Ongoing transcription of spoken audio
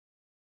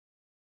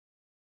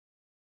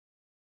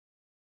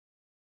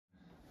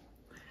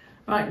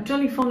Right,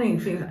 Jolly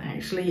Phonics is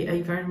actually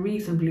a very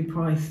reasonably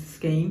priced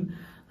scheme.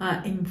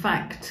 In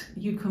fact,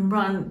 you can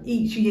run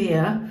each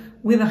year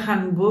with a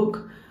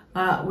handbook,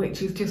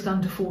 which is just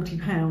under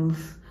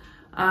 £40.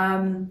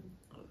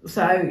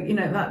 So you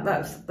know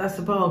that's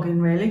a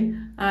bargain really.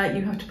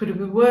 You have to put a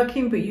bit of work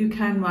in, but you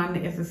can run,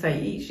 as I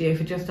say, each year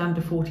for just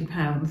under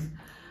 £40.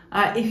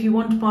 If you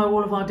want to buy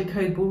all of our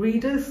decodable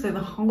readers, so the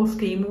whole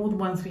scheme, all the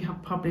ones we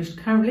have published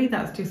currently,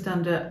 that's just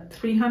under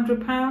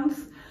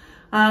 £300.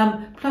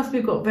 Plus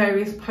we've got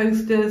various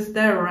posters,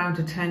 they're around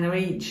a tenner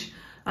each.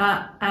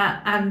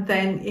 And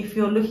then if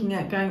you're looking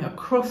at going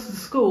across the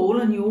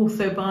school and you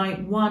also buy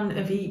one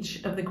of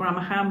each of the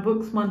grammar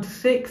handbooks, 1 to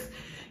 6,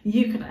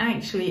 you can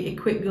actually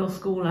equip your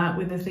school out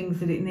with the things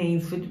that it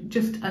needs for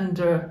just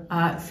under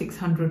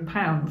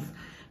 £600,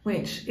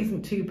 which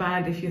isn't too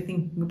bad if you're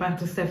thinking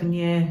about a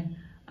 7-year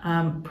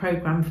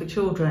programme for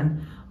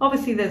children.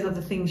 Obviously there's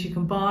other things you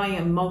can buy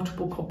and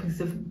multiple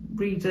copies of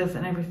readers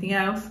and everything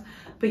else,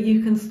 but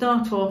you can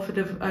start off at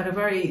a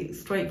very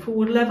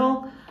straightforward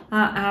level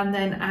and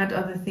then add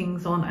other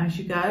things on as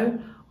you go.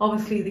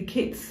 Obviously the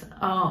kits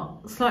are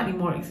slightly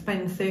more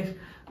expensive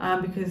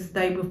because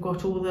they've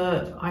got all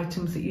the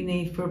items that you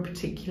need for a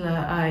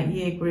particular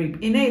year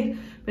group in it.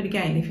 But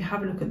again, if you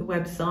have a look at the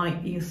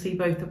website, you'll see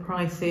both the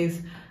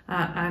prices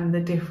and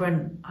the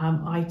different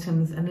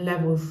items and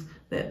levels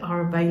that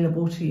are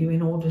available to you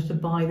in order to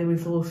buy the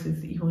resources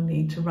that you will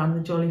need to run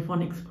the Jolly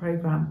Phonics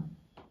programme.